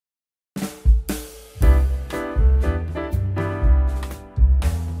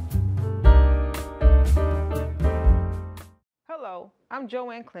I'm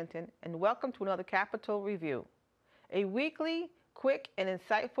Joanne Clinton, and welcome to another Capitol Review, a weekly, quick, and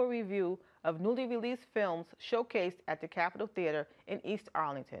insightful review of newly released films showcased at the Capitol Theater in East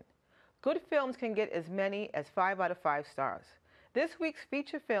Arlington. Good films can get as many as 5 out of 5 stars. This week's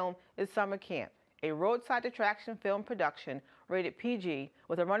feature film is Summer Camp, a roadside attraction film production rated PG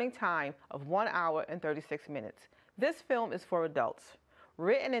with a running time of 1 hour and 36 minutes. This film is for adults.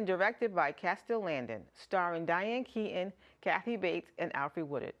 Written and directed by Castile Landon, starring Diane Keaton, Kathy Bates, and Alfre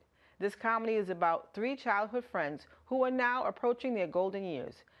Woodard. This comedy is about 3 childhood friends who are now approaching their golden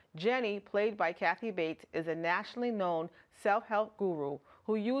years. Jenny, played by Kathy Bates, is a nationally known self-help guru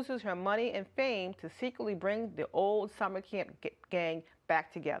who uses her money and fame to secretly bring the old summer camp gang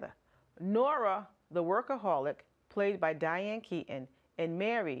back together. Nora, the workaholic, played by Diane Keaton, and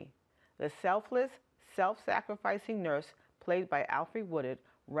Mary, the selfless, self-sacrificing nurse, played by Alfre Woodard,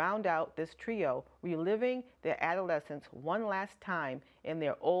 round out this trio, reliving their adolescence one last time in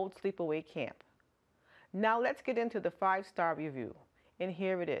their old sleepaway camp. Now let's get into the 5-star review, and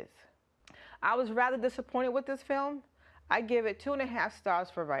here it is. I was rather disappointed with this film. I give it 2.5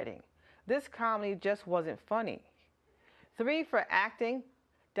 stars for writing. This comedy just wasn't funny. 3 for acting.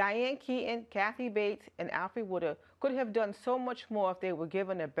 Diane Keaton, Kathy Bates, and Alfre Woodard could have done so much more if they were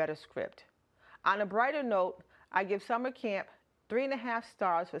given a better script. On a brighter note, I give Summer Camp 3.5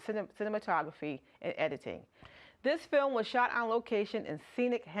 stars for cinematography and editing. This film was shot on location in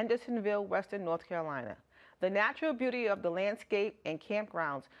scenic Hendersonville, Western North Carolina. The natural beauty of the landscape and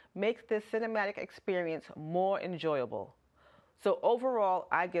campgrounds makes this cinematic experience more enjoyable. So overall,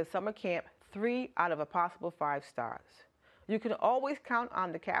 I give Summer Camp 3 out of a possible 5 stars. You can always count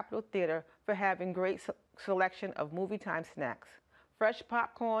on the Capitol Theater for having great selection of movie time snacks. Fresh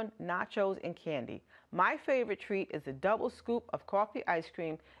popcorn, nachos, and candy. My favorite treat is a double scoop of coffee ice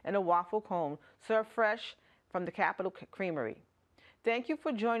cream and a waffle cone served fresh from the Capitol Creamery. Thank you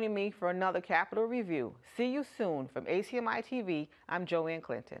for joining me for another Capitol Review. See you soon. From ACMi TV, I'm Joanne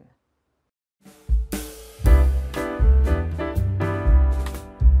Clinton.